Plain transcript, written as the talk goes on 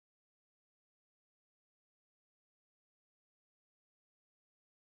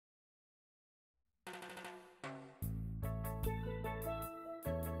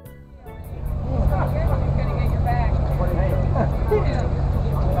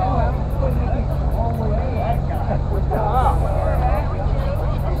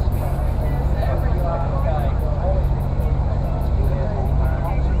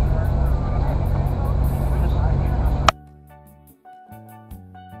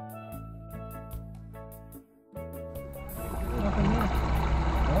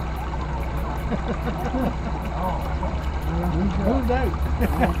Who's that?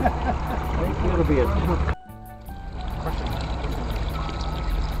 It'll be a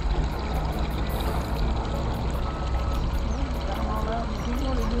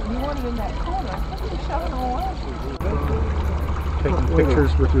You wanted in that corner. Taking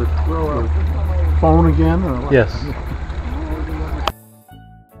pictures with your phone again? Or what? yes.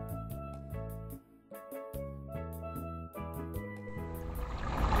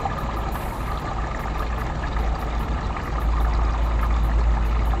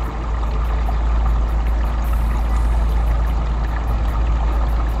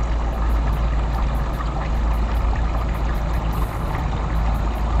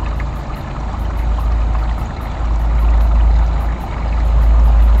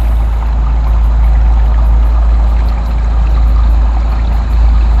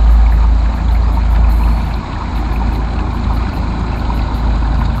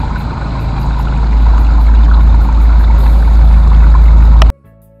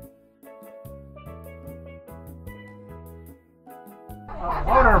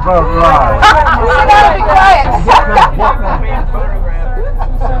 Motorboat ride. That'd be quiet.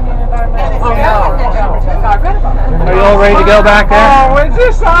 Are you all ready to go back there? Oh, is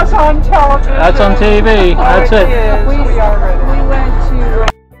this us on television? That's on TV. That's it. We are ready. We went to...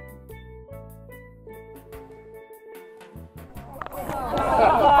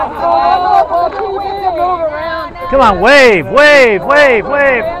 Come on, wave, wave, wave,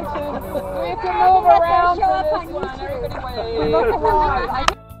 wave. We have to move around for this one. Everybody wave. Look alive.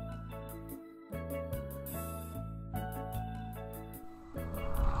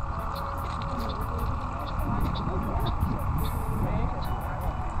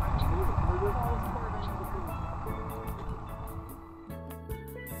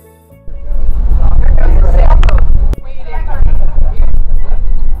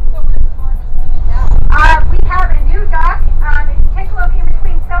 We have a new dock. Take a look in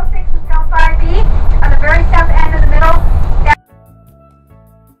between cell 6 and cell 5B on the very south end of the middle.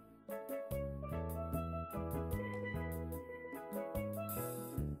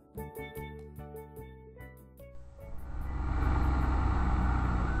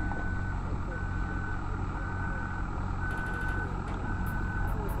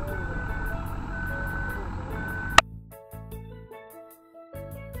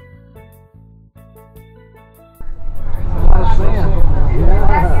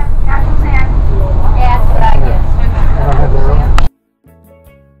 Natural sand. That's what I guess.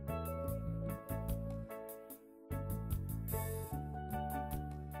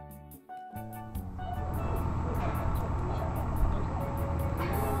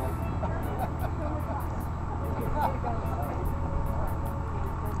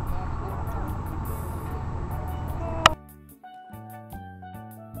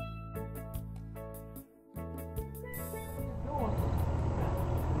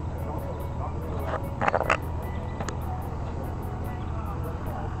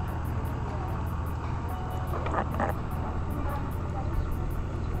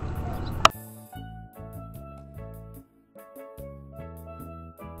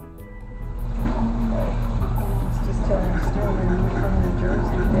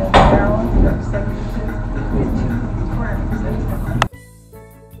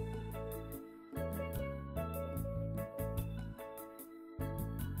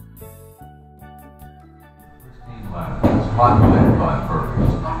 It's populated by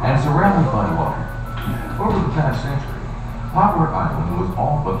birds and surrounded by water. Over the past century, Poplar Island was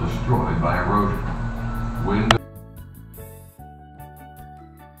all but destroyed by erosion. Wind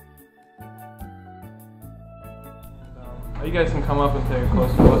You guys can come up and take a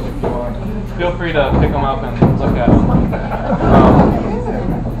closer look if you want. Feel free to pick them up and look at them.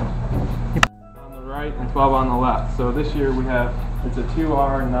 On the right and 12 on the left. So this year we have, it's a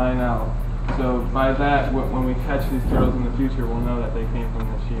 2R 9L. So by that, when we catch these turtles in the future, we'll know that they came from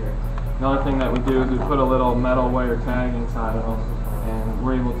this year. Another thing that we do is we put a little metal wire tag inside of them, and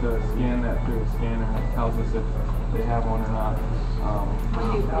we're able to scan that through a scanner, and it tells us if they have one or not.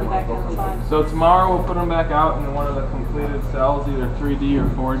 So tomorrow we'll put them back out in one of the completed cells, either 3D or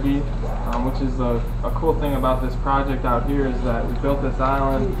 4D, which is a cool thing about this project out here is that we built this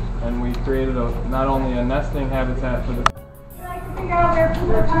island and we created not only a nesting habitat for the We like to figure out where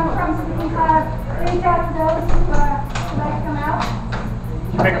people come from so we can reach out to those who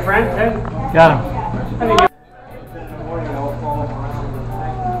Make a friend, Ted? Got him.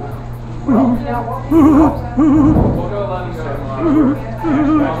 We'll go let him go tomorrow.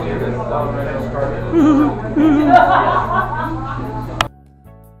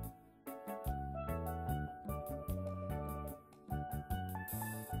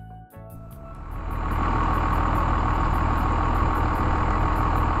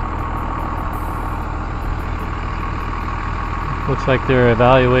 Looks like they're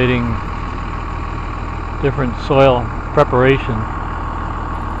evaluating different soil preparation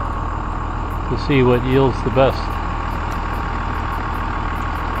to see what yields the best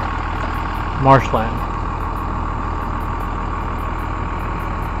marshland.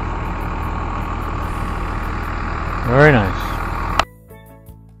 Very nice.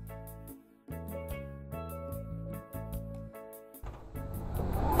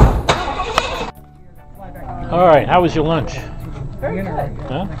 All right, how was your lunch? Very good.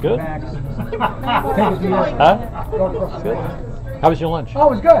 Huh? Good? Huh? Good. How was your lunch? Oh,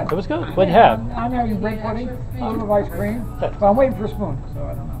 it was good. It was good. What'd you have? I'm having bread pudding, a little bit of ice cream, but I'm waiting for a spoon, so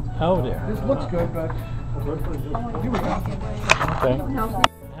I don't know. Oh dear. This looks good, but here we go. Okay.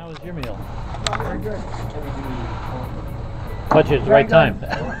 How was your meal? Very good. But you at the right time.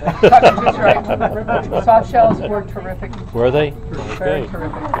 That's right. Soft shells were terrific. Were they? Very Okay.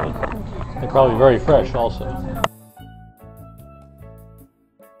 terrific. They're probably very fresh also.